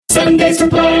7 Days to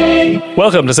Play.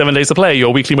 Welcome to 7 Days to Play,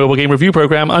 your weekly mobile game review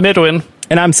program. I'm Edwin.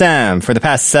 And I'm Sam. For the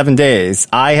past 7 days,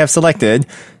 I have selected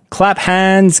Clap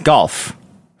Hands Golf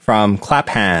from Clap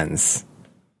Hands.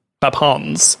 Clap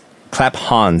Hans. Clap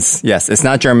Hans. Yes, it's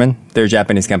not German. They're a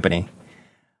Japanese company.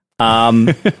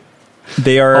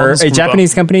 They are a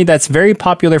Japanese company that's very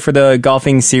popular for the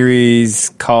golfing series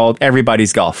called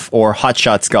Everybody's Golf, or Hot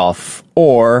Shots Golf,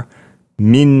 or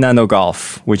Minna no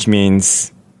Golf, which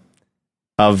means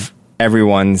of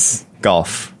everyone's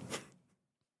golf.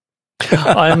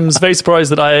 I'm very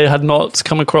surprised that I had not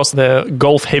come across their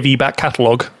golf-heavy back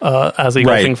catalogue as a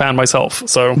golfing fan myself.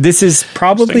 So this is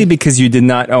probably because you did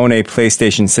not own a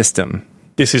PlayStation system.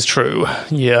 This is true,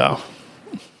 yeah.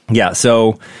 Yeah,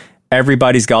 so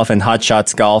Everybody's Golf and Hot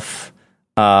Shots Golf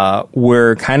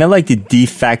were kind of like the de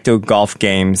facto golf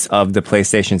games of the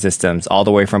PlayStation systems, all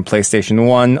the way from PlayStation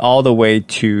 1 all the way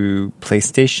to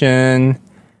PlayStation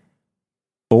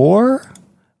 4?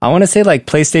 I want to say like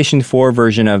PlayStation 4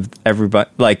 version of everybody,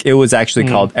 like it was actually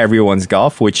called Everyone's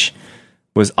Golf, which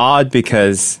was odd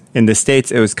because in the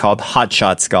States it was called Hot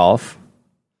Shots Golf.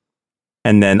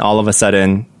 And then all of a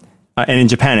sudden, and in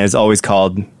Japan it was always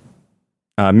called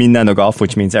Minna no Golf,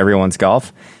 which means everyone's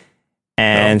golf.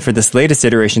 And for this latest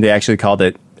iteration, they actually called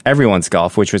it Everyone's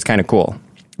Golf, which was kind of cool.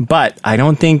 But I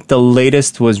don't think the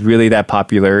latest was really that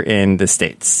popular in the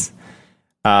States.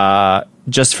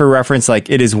 Just for reference,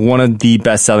 like it is one of the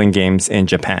best-selling games in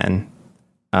Japan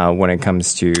when it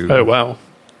comes to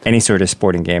any sort of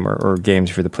sporting game or games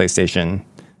for the PlayStation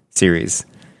series.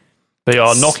 They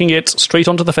are knocking it straight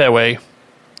onto the fairway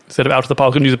instead of out of the park.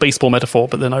 I'm going to use a baseball metaphor,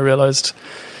 but then I realized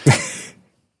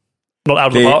not out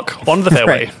of the park, onto the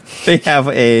fairway. Right. They have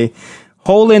a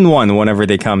hole-in-one whenever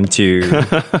they come to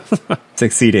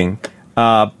succeeding.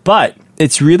 But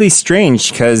it's really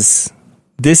strange because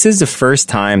this is the first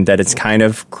time that it's kind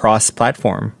of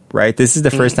cross-platform, right? This is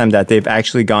the first time that they've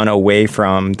actually gone away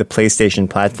from the PlayStation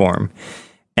platform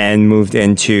and moved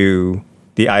into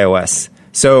the iOS.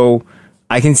 So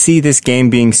I can see this game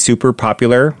being super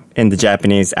popular in the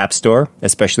Japanese App Store,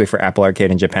 especially for Apple Arcade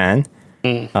in Japan.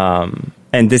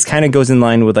 And this kind of goes in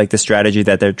line with like the strategy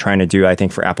that they're trying to do, I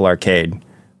think, for Apple Arcade,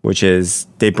 which is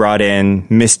they brought in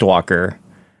Mistwalker,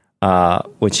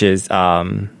 which is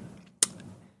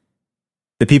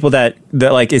the people that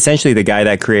like essentially the guy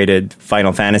that created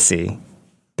Final Fantasy,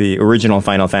 the original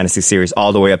Final Fantasy series,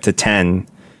 all the way up to 10,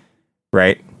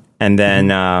 right? And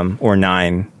then, or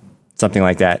 9, something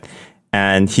like that.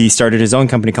 And he started his own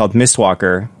company called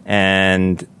Mistwalker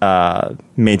and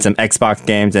made some Xbox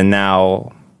games and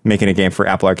now making a game for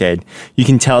Apple Arcade. You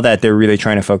can tell that they're really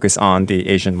trying to focus on the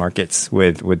Asian markets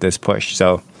with this push.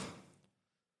 So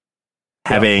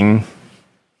having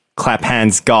Clap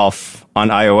Hands Golf on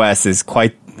iOS is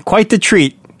quite the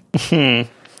treat. Sam,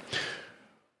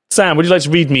 would you like to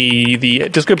read me the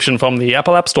description from the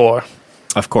Apple App Store?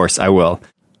 Of course, I will.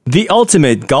 The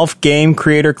ultimate golf game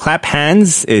creator Clap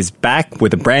Hands is back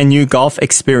with a brand new golf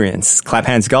experience. Clap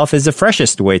Hands Golf is the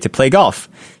freshest way to play golf.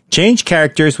 Change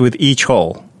characters with each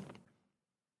hole.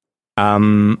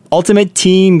 Ultimate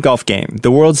team golf game.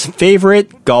 The world's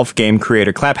favorite golf game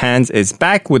creator Clap Hands is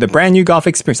back with a brand new golf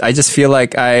experience. I just feel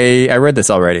like I read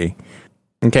this already.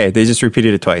 Okay, they just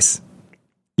repeated it twice.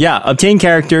 Yeah, obtain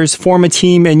characters, form a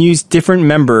team, and use different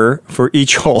member for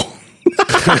each hole.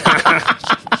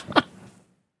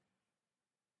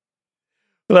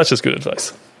 Well, that's just good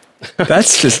advice.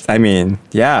 That's just, I mean,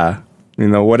 yeah. You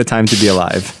know, what a time to be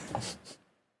alive.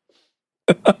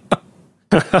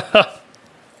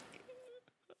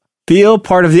 Feel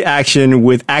part of the action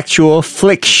with actual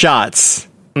flick shots.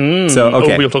 So,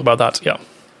 okay. We'll talk about that, yeah.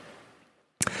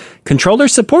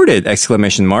 Controllers supported, !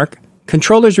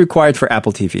 Controllers required for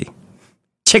Apple TV.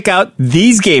 Check out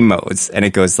these game modes. And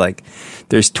it goes like,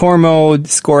 there's tour mode,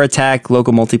 score attack,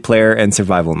 local multiplayer, and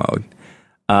survival mode.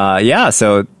 Yeah,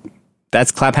 so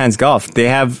that's Clap Hands Golf. They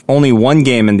have only one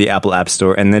game in the Apple App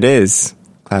Store, and it is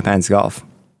Clap Hands Golf.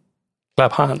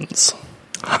 Clap Hands.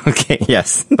 Okay,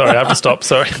 yes. Sorry, I have to stop,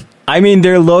 sorry. I mean,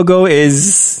 their logo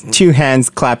is two hands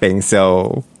clapping,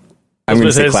 so I'm going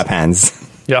to say Clap Hands.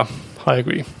 Yeah, I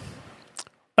agree.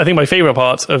 I think my favorite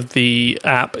part of the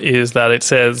app is that it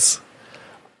says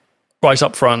right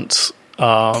up front,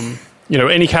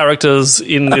 any characters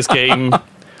in this game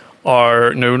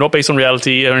are not based on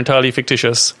reality, are entirely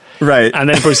fictitious. Right. And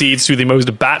then proceeds to the most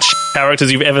batshit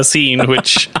characters you've ever seen,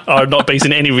 which are not based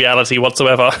in any reality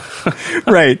whatsoever.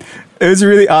 Right. It was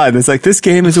really odd. It's like, this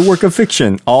game is a work of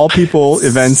fiction. All people,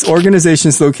 events,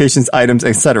 organizations, locations, items,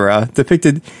 etc.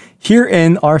 depicted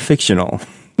herein are fictional.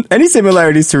 Any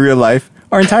similarities to real life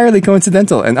are entirely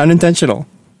coincidental and unintentional.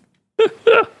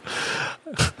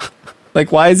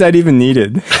 Like, why is that even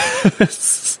needed?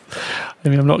 I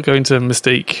mean, I'm not going to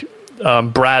mistake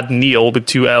Brad Neal with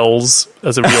 2 L's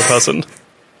as a real person.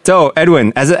 So,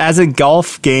 Edwin, as a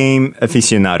golf game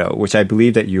aficionado, which I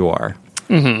believe that you are.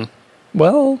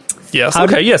 Well, yes.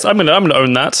 Yes, I'm gonna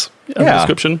own that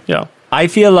description. Yeah. I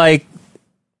feel like,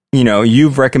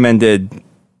 you've recommended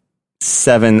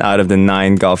 7 out of the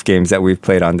 9 golf games that we've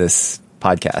played on this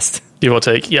podcast. Give or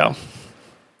take, yeah.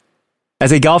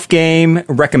 As a golf game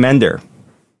recommender,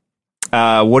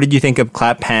 what did you think of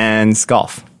Clap Hands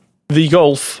Golf? The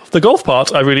golf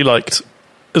part I really liked.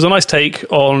 It was a nice take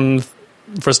on,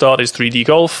 for a start, is 3D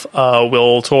golf.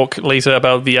 We'll talk later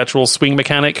about the actual swing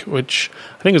mechanic, which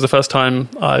I think was the first time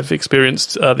I've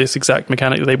experienced this exact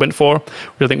mechanic that they went for,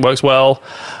 which I think works well.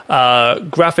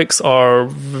 Graphics are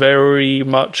very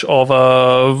much of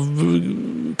a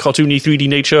cartoony 3D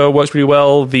nature, works pretty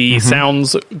well. The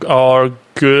sounds are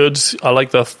good. I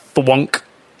like the thwunk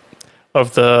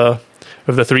of the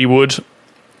 3-wood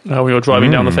when you're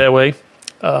driving down the fairway.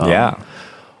 Yeah.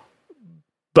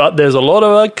 But there's a lot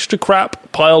of extra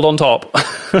crap piled on top.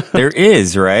 There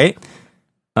is, right?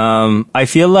 I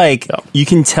feel like you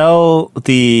can tell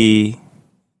the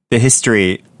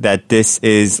history that this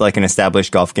is like an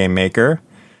established golf game maker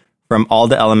from all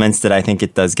the elements that I think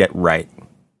it does get right.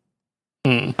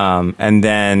 And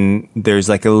then there's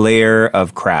like a layer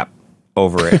of crap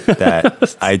over it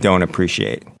that I don't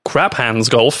appreciate. Crap hands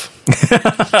golf.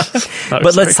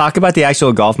 But let's talk about the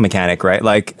actual golf mechanic, right?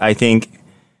 Like, I think,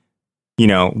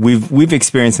 we've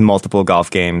experienced multiple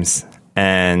golf games,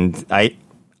 and I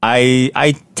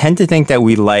tend to think that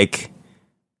we like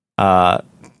the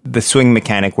swing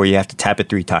mechanic where you have to tap it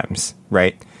 3 times,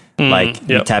 right?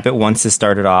 You tap it once to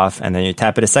start it off, and then you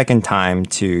tap it a second time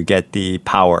to get the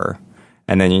power,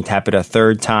 and then you tap it a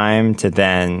third time to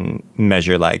then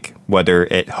measure like whether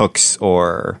it hooks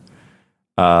or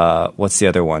what's the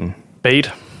other one?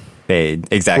 Fade,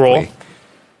 exactly. Roll.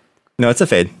 No, it's a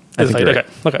fade. I think you're right.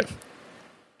 Okay.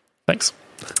 Thanks.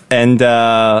 And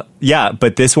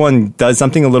but this one does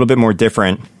something a little bit more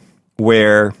different,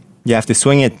 where you have to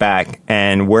swing it back,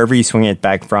 and wherever you swing it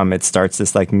back from, it starts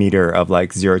this like meter of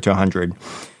like 0 to 100,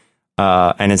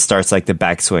 and it starts like the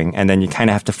backswing, and then you kind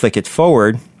of have to flick it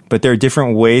forward. But there are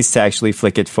different ways to actually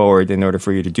flick it forward in order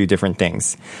for you to do different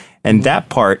things. And that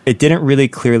part, it didn't really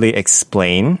clearly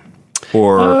explain,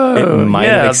 or it might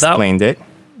have explained it.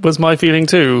 Was my feeling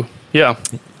too. Yeah.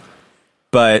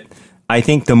 But I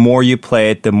think the more you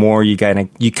play it, the more you kind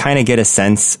of get a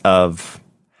sense of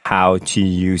how to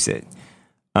use it.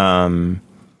 For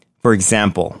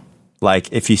example,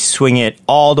 like if you swing it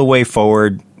all the way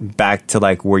forward back to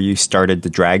like where you started the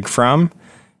drag from,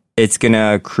 it's going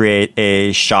to create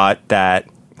a shot that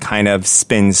kind of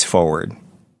spins forward,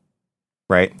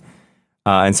 right?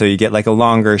 And so you get like a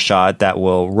longer shot that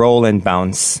will roll and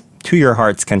bounce to your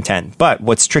heart's content. But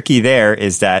what's tricky there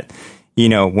is that,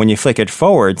 when you flick it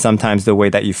forward, sometimes the way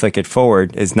that you flick it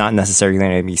forward is not necessarily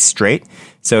going to be straight.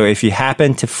 So if you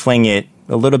happen to fling it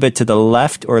a little bit to the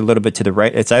left or a little bit to the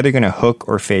right, it's either going to hook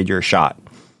or fade your shot.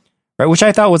 Right, which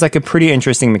I thought was like a pretty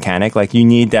interesting mechanic. Like you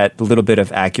need that little bit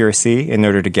of accuracy in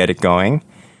order to get it going.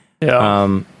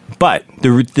 Yeah. But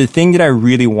the thing that I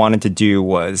really wanted to do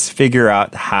was figure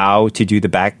out how to do the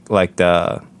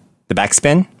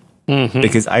backspin,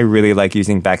 because I really like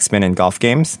using backspin in golf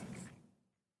games,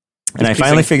 and I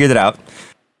finally figured it out.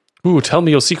 Ooh, tell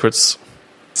me your secrets.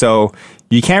 So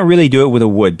you can't really do it with a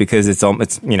wood because it's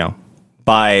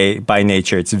by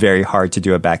nature it's very hard to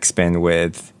do a backspin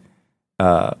with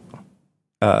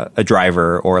a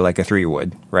driver or like a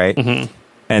 3-wood, right?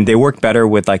 And they work better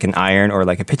with like an iron or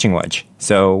like a pitching wedge.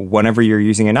 So whenever you're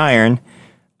using an iron,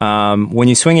 when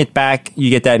you swing it back, you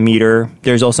get that meter.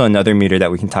 There's also another meter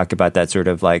that we can talk about that sort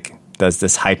of like does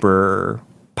this hyper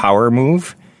power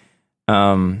move.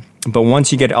 But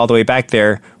once you get it all the way back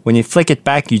there, when you flick it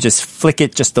back, you just flick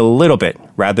it just a little bit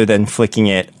rather than flicking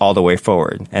it all the way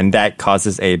forward. And that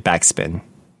causes a backspin.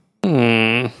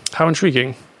 How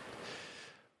intriguing.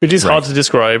 It is hard to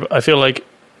describe. I feel like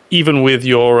even with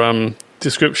your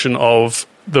description of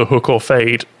the hook or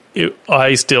fade,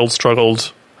 I still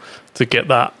struggled to get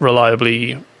that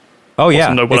reliably. Oh,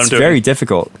 yeah. It's very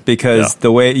difficult because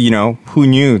the way, who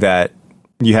knew that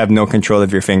you have no control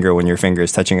of your finger when your finger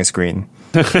is touching a screen?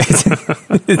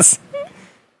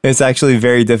 It's actually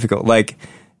very difficult. Like,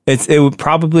 it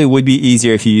probably would be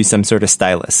easier if you use some sort of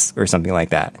stylus or something like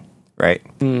that, right?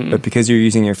 But because you're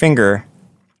using your finger,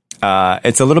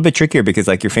 it's a little bit trickier because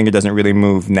like your finger doesn't really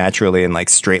move naturally in like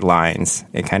straight lines.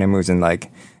 It kind of moves in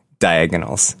like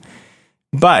diagonals.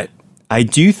 But I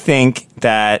do think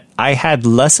that I had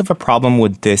less of a problem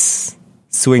with this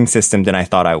swing system than I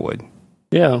thought I would.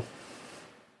 Yeah.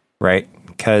 right?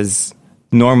 Because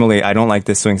normally I don't like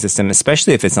the swing system,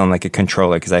 especially if it's on like a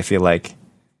controller, because I feel like,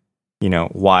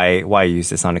 why use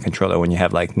this on a controller when you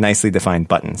have like nicely defined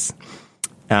buttons?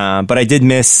 But I did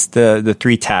miss the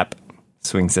 3-tap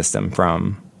swing system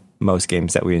from most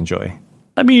games that we enjoy.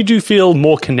 I mean, you do feel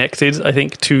more connected, I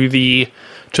think, to the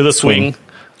swing.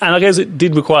 And I guess it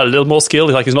did require a little more skill.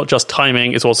 Like, it's not just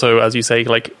timing, it's also, as you say,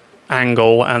 like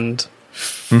angle and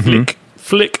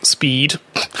flick speed,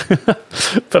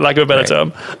 for lack of a better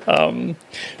term.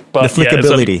 But the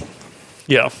flickability.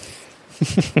 Yeah.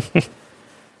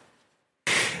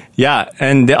 Yeah,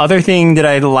 and the other thing that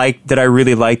I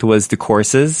really liked was the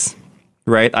courses,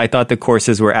 right? I thought the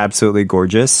courses were absolutely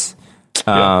gorgeous.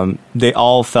 They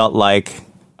all felt like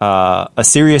a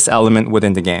serious element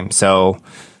within the game. So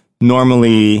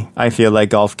normally, I feel like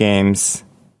golf games,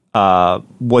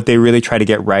 what they really try to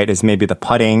get right is maybe the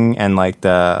putting and like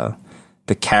the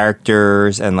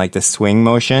characters and like the swing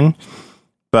motion.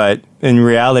 But in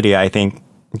reality, I think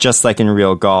just like in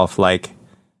real golf, like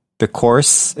the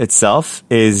course itself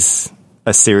is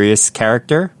a serious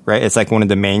character, right? It's like one of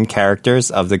the main characters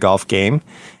of the golf game.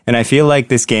 And I feel like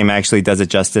this game actually does it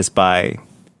justice by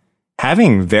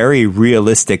having very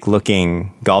realistic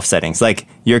looking golf settings. Like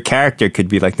your character could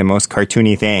be like the most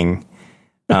cartoony thing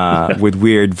with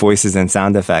weird voices and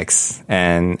sound effects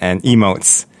and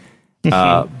emotes.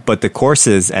 But the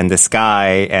courses and the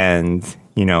sky and,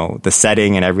 the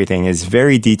setting and everything is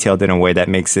very detailed in a way that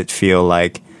makes it feel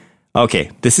like, okay,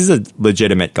 this is a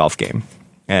legitimate golf game.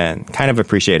 And kind of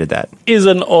appreciated that. Is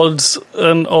an odd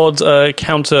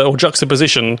counter or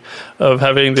juxtaposition of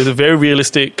having this very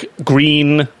realistic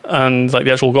green and like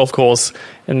the actual golf course,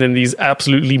 and then these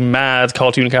absolutely mad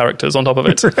cartoon characters on top of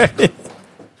it. Right.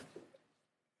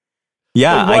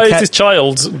 Yeah, like, why is this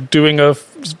child doing a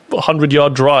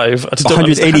 100-yard drive?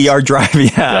 180-yard drive.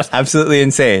 Yeah, absolutely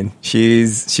insane.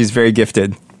 She's very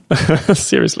gifted.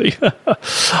 Seriously.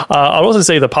 I'll also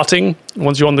say the putting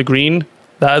once you're on the green.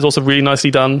 That is also really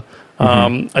nicely done.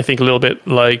 I think a little bit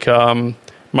like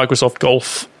Microsoft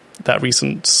Golf, that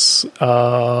recent...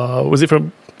 was it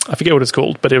from... I forget what it's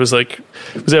called, but it was like...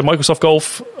 Was it a Microsoft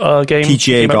Golf game?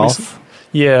 PGA Golf?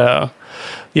 Yeah.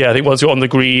 Yeah, I think once you're on the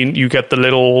green, you get the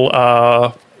little,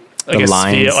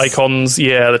 sphere icons,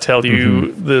 that tell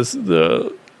you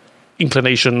the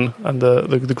inclination and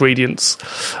the gradients,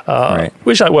 right.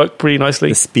 Which that worked pretty nicely.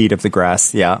 The speed of the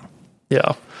grass, yeah.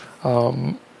 Yeah.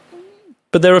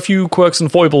 But there are a few quirks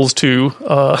and foibles too.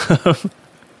 I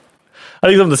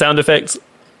think some of the sound effects,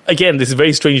 again, this is a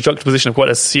very strange juxtaposition of quite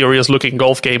a serious looking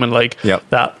golf game, and like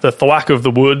the thwack of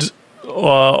the wood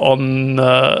on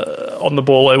the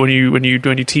ball when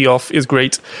you tee off is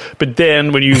great. But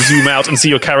then when you zoom out and see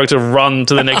your character run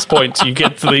to the next point, you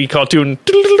get the cartoon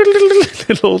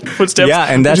little footsteps. Yeah,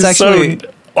 and that's actually so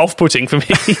off-putting for me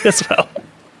as well.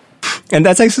 And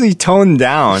that's actually toned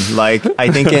down. Like, I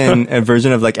think in a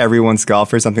version of like Everyone's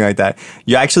Golf or something like that,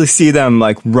 you actually see them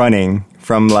like running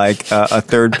from like a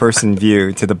third person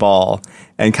view to the ball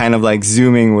and kind of like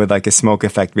zooming with like a smoke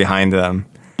effect behind them.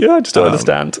 Yeah, I just don't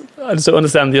understand. I just don't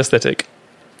understand the aesthetic.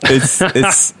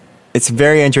 It's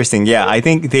very interesting. Yeah, I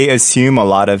think they assume a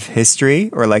lot of history,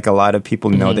 or like a lot of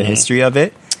people know the history of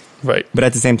it. Right. But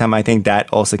at the same time, I think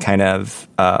that also kind of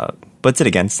puts it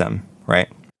against them, right?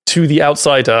 To the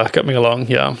outsider coming along,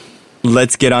 yeah.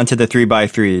 Let's get on to the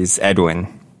 3x3s, Edwin.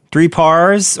 3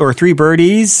 pars or 3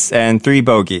 birdies and 3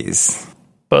 bogeys.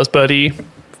 First birdie.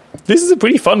 This is a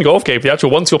pretty fun golf game. The actual,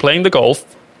 once you're playing the golf,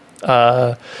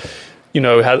 has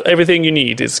everything you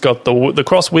need. It's got the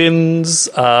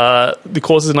crosswinds, the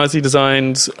courses are nicely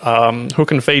designed,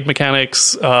 hook and fade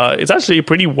mechanics. It's actually a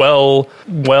pretty well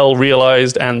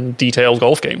realized and detailed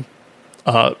golf game.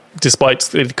 Despite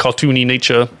the cartoony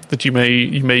nature that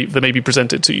that may be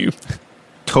presented to you.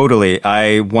 Totally.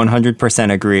 I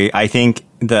 100% agree. I think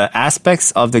the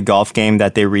aspects of the golf game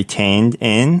that they retained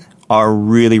in are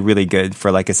really, really good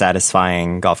for like a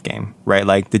satisfying golf game, right?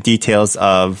 Like the details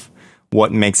of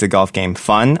what makes a golf game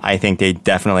fun, I think they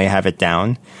definitely have it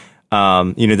down.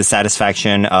 The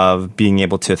satisfaction of being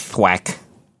able to thwack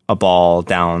a ball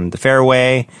down the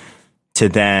fairway, to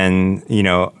then,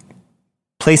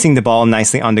 placing the ball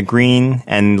nicely on the green,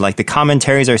 and like the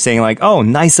commentaries are saying like, oh,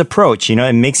 nice approach.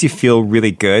 It makes you feel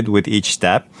really good with each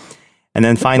step. And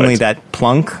then finally that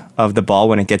plunk of the ball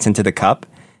when it gets into the cup,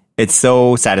 it's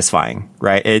so satisfying,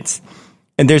 right?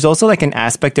 And there's also like an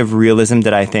aspect of realism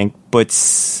that I think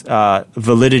puts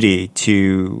validity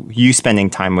to you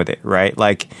spending time with it, right?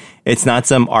 Like it's not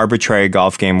some arbitrary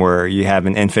golf game where you have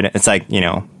an infinite, it's like,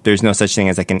 there's no such thing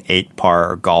as like an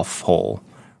 8-par golf hole.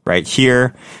 Right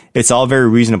here, it's all very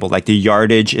reasonable. Like the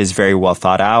yardage is very well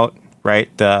thought out.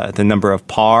 right? The number of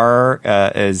par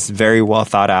is very well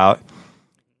thought out.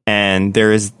 And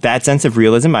there is that sense of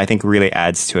realism, I think, really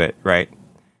adds to it, right?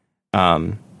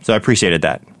 So I appreciated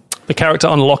that. The character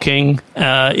unlocking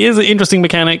is an interesting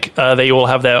mechanic. They all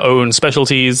have their own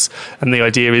specialties, and the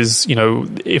idea is,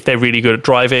 if they're really good at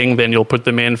driving, then you'll put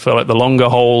them in for like the longer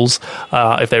holes.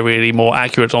 If they're really more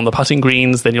accurate on the putting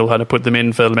greens, then you'll kind of put them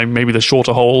in for maybe the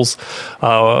shorter holes.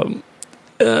 I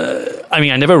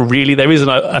never really... There is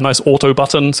a nice auto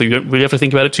button, so you don't really have to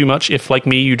think about it too much. If, like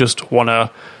me, you just want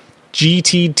to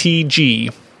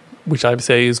GTTG, which I would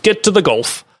say is get to the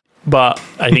golf. But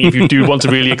I think if you do want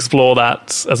to really explore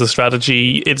that as a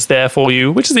strategy, it's there for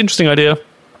you, which is an interesting idea.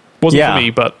 Wasn't for me,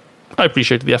 but I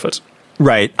appreciated the effort.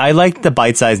 Right. I like the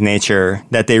bite-sized nature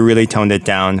that they really toned it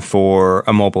down for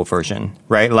a mobile version,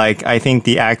 right? Like, I think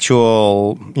the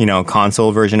actual,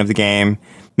 console version of the game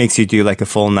makes you do like a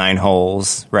full 9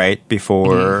 holes, right?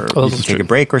 Before you can take a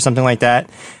break or something like that.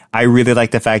 I really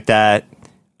like the fact that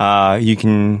you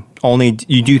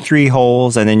do 3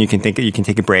 holes and then you can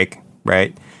take a break,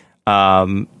 right?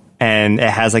 And it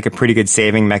has like a pretty good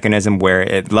saving mechanism where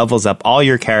it levels up all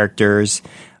your characters.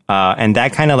 And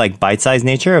that kind of like bite-sized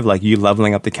nature of like you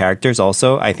leveling up the characters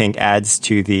also, I think adds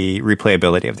to the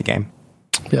replayability of the game.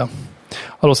 Yeah.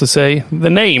 I'll also say the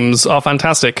names are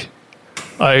fantastic.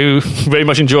 I very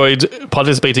much enjoyed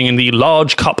participating in the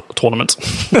Large Cup tournament.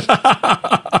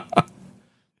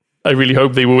 I really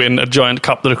hope they will win a giant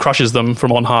cup that crushes them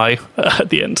from on high at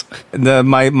the end.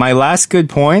 My last good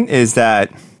point is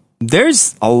that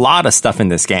there's a lot of stuff in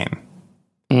this game,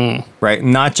 right?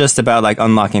 Not just about like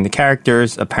unlocking the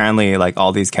characters. Apparently, like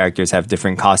all these characters have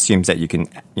different costumes that you can,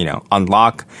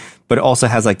 unlock. But it also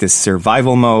has like this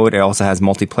survival mode. It also has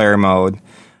multiplayer mode.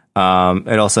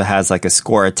 It also has like a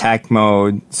score attack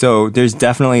mode. So there's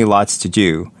definitely lots to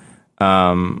do.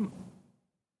 So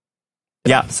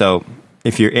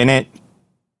if you're in it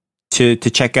to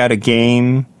check out a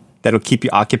game that'll keep you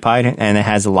occupied and it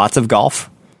has lots of golf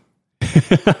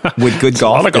with good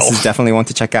golf, this is definitely one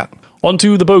to check out.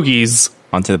 Onto the bogeys.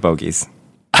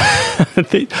 I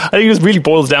think this really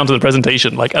boils down to the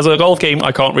presentation. Like, as a golf game,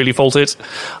 I can't really fault it.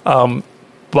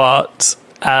 But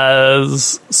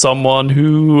as someone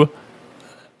who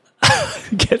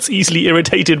gets easily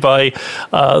irritated by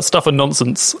stuff and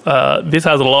nonsense, this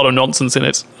has a lot of nonsense in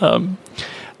it.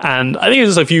 And I think there's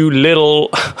just a few little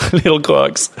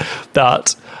quirks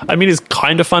that, is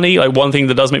kind of funny. Like, one thing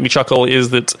that does make me chuckle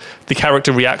is that the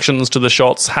character reactions to the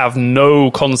shots have no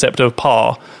concept of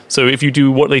par. So if you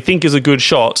do what they think is a good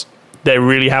shot, they're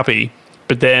really happy.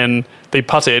 But then they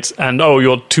putt it and,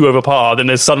 you're 2 over par. Then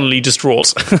they're suddenly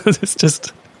distraught. It's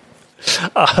just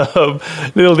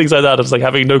little things like that. It's like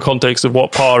having no context of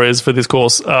what par is for this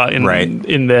course in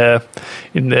their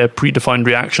predefined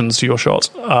reactions to your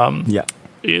shot.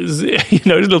 Is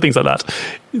little things like that.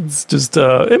 It's just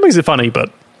it makes it funny,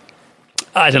 but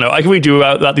I don't know. I can really do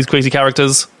about these crazy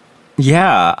characters.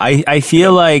 Yeah, I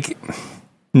feel like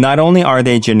not only are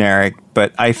they generic,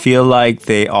 but I feel like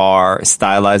they are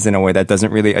stylized in a way that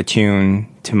doesn't really attune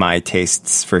to my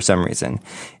tastes for some reason.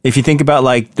 If you think about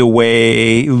like the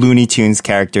way Looney Tunes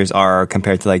characters are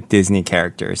compared to like Disney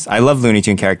characters, I love Looney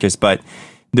Tune characters, but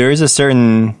there is a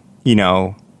certain,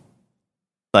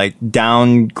 like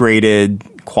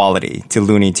downgraded quality to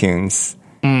Looney Tunes,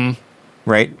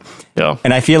 right? Yeah.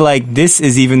 And I feel like this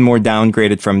is even more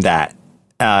downgraded from that.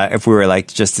 If we were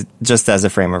like just as a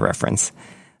frame of reference,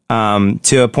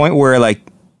 to a point where like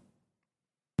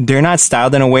they're not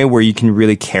styled in a way where you can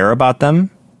really care about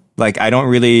them. Like, I don't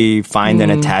really find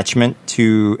an attachment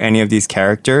to any of these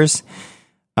characters.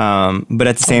 But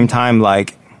at the same time,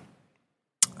 like,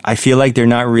 I feel like they're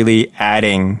not really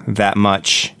adding that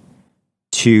much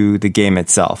to the game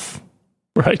itself.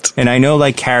 Right. And I know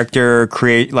like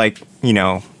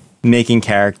making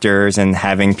characters and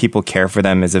having people care for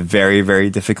them is a very, very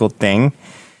difficult thing.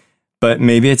 But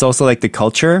maybe it's also like the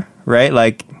culture, right?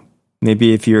 Like,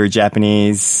 maybe if you're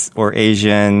Japanese or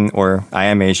Asian, or I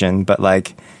am Asian, but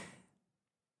like,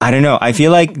 I don't know. I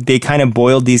feel like they kind of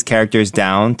boiled these characters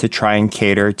down to try and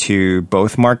cater to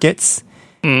both markets.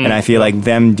 And I feel like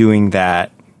them doing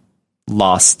that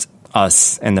lost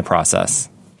us in the process.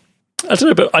 I don't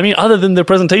know, but other than the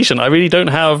presentation, I really don't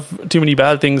have too many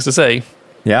bad things to say.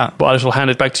 Yeah. But I shall hand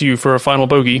it back to you for a final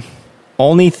bogey.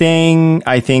 Only thing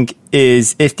I think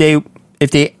is if they,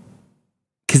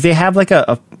 because they have like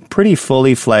a pretty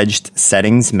fully fledged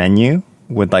settings menu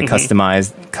with like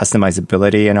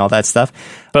customizability and all that stuff.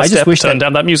 I just wish turn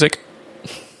down that music.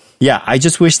 Yeah, I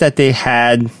just wish that they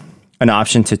had an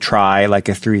option to try like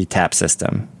a 3-tap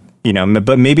system,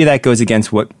 but maybe that goes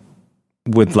against what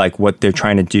they're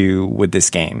trying to do with this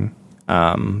game.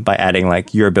 by adding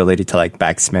like your ability to like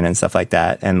backspin and stuff like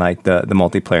that, and like the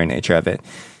multiplayer nature of it.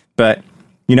 But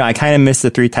I kind of miss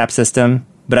the 3-tap system,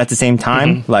 but at the same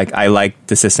time, like I like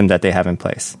the system that they have in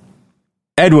place.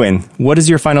 Edwin, what is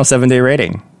your final 7-day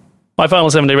rating? My final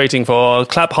 7-day rating for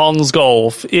Clap Hans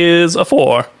Golf is a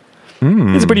 4.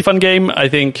 It's a pretty fun game. I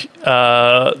think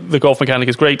the golf mechanic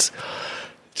is great.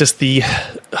 Just the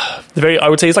I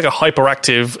would say it's like a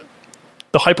hyperactive.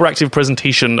 The hyperactive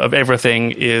presentation of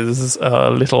everything is a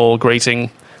little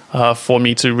grating for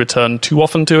me to return too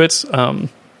often to it.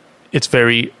 It's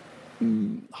very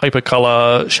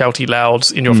hypercolor, shouty,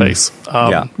 loud, in your face,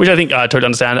 which I think I totally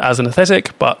understand as an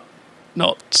aesthetic, but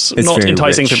not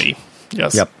enticing rich to me.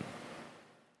 Yes.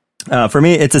 Yep. For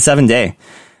me, it's a 7-day.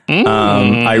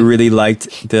 I really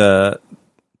liked the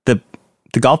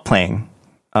golf playing.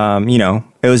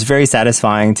 It was very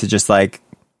satisfying to just like,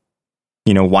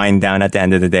 wind down at the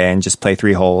end of the day and just play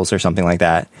 3 holes or something like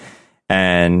that.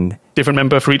 And different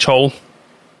member for each hole.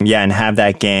 Yeah, and have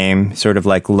that game sort of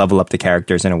like level up the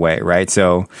characters in a way, right?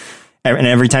 So, and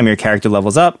every time your character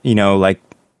levels up, like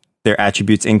their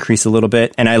attributes increase a little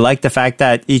bit. And I like the fact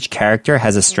that each character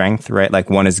has a strength, right? Like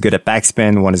one is good at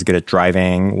backspin, one is good at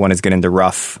driving, one is good in the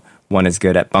rough, one is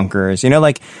good at bunkers.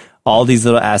 Like all these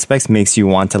little aspects makes you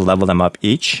want to level them up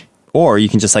each. Or you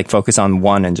can just like focus on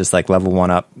one and just like level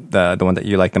one up, the one that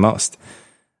you like the most.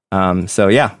 So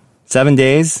yeah, 7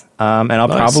 days, and I'll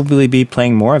probably be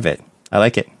playing more of it. I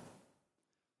like it.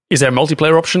 Is there a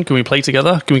multiplayer option? Can we play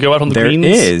together? Can we go out on the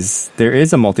greens? There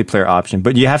is a multiplayer option,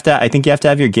 but I think you have to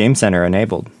have your game center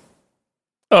enabled.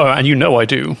 Oh, and I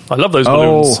do. I love those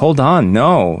balloons. Oh, hold on.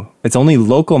 No, it's only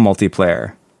local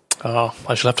multiplayer. Oh,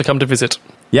 I shall have to come to visit.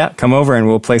 Yeah, come over and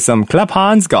we'll play some Clap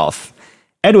Hans Golf.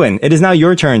 Edwin, it is now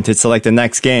your turn to select the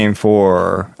next game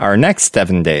for our next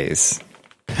 7 days.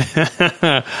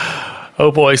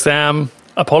 Oh boy, Sam.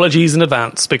 Apologies in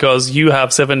advance, because you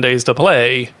have 7 days to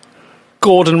play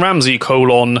Gordon Ramsay,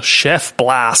 Chef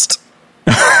Blast.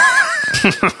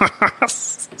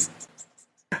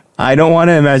 I don't want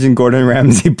to imagine Gordon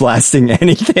Ramsay blasting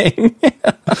anything.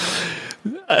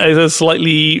 It's a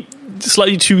slightly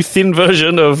too thin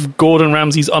version of Gordon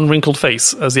Ramsay's unwrinkled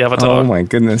face as the avatar. Oh my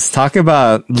goodness. Talk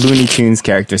about Looney Tunes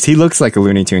characters. He looks like a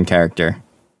Looney Tune character.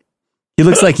 He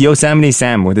looks like Yosemite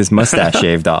Sam with his mustache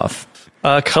shaved off.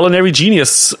 Culinary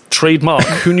Genius trademark.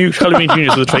 Who knew Culinary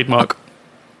Genius was a trademark?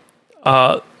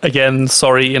 Again,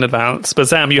 sorry in advance. But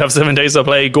Sam, you have 7 days to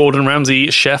play Gordon Ramsay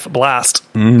Chef Blast.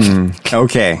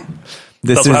 Okay.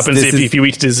 That's what happens if you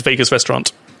eat at his Vegas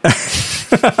restaurant.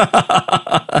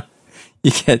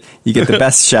 You get the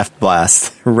best Chef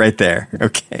Blast right there.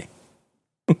 Okay.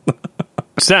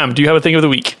 Sam, do you have a thing of the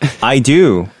week? I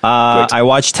do. I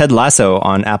watched Ted Lasso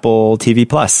on Apple TV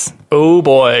Plus. Oh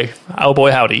boy,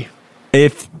 howdy!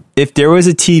 If there was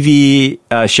a TV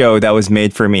show that was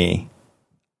made for me,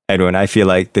 Edwin, I feel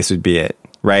like this would be it.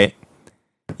 Right?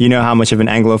 You know how much of an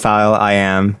Anglophile I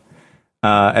am,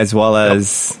 as well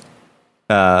as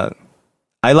I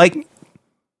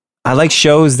like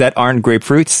shows that aren't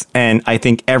grapefruits, and I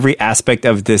think every aspect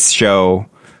of this show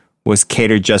was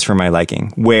catered just for my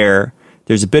liking, where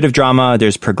there's a bit of drama,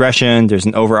 there's progression, there's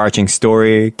an overarching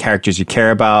story, characters you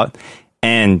care about,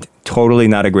 and totally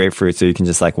not a grapefruit, so you can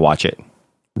just like watch it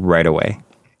right away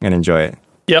and enjoy it.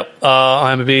 Yep,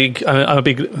 I'm a big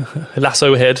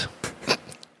Lasso head.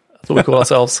 That's what we call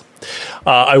ourselves.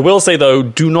 I will say though,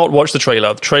 do not watch the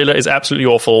trailer. The trailer is absolutely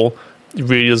awful. It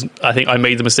really is. I think I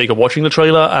made the mistake of watching the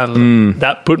trailer, and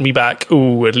that put me back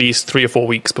at least 3 or 4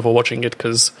 weeks before watching it,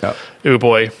 because oh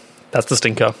boy, that's the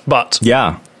stinker. But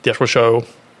yeah, the actual show,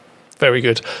 very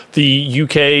good. The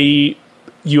UK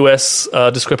US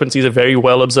discrepancies are very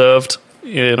well observed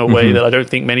in a way that I don't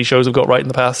think many shows have got right in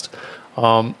the past.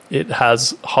 It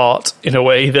has heart in a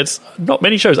way that's not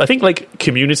many shows. I think like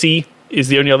Community is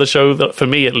the only other show that, for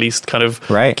me at least, kind of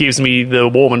gives me the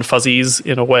warm and fuzzies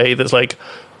in a way that's like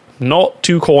not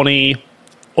too corny,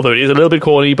 although it is a little bit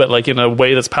corny, but like in a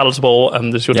way that's palatable,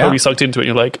 and you're totally sucked into it.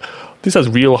 And you're like, this has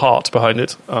real heart behind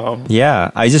it.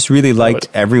 I just really liked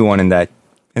everyone in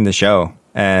the show,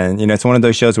 and it's one of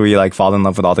those shows where you like fall in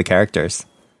love with all the characters.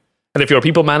 And if you're a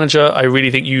people manager, I really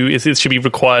think it should be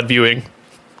required viewing.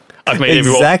 I've made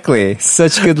exactly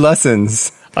such good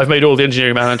lessons. I've made all the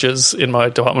engineering managers in my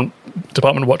department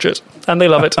watch it, and they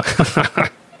love it.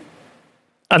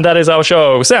 And that is our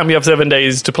show. Sam, you have 7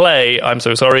 days to play. I'm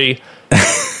so sorry.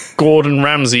 Gordon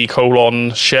Ramsay,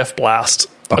 Chef Blast.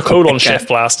 Chef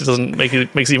Blast. It doesn't makes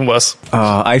it even worse.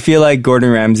 I feel like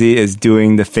Gordon Ramsay is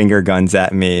doing the finger guns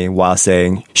at me while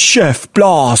saying, Chef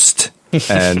Blast!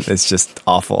 And it's just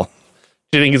awful.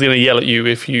 Do you think he's going to yell at you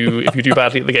if you do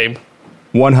badly at the game?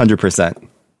 100%.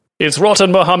 It's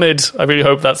Rotten Mohammed. I really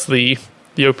hope that's the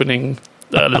opening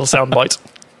little soundbite.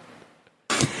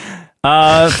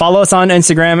 Follow us on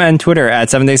Instagram and Twitter at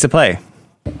 7 Days to Play.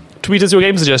 Tweet us your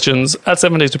game suggestions at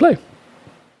 7 Days to Play.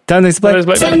 7 Days to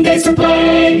Play. 7 days to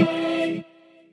play.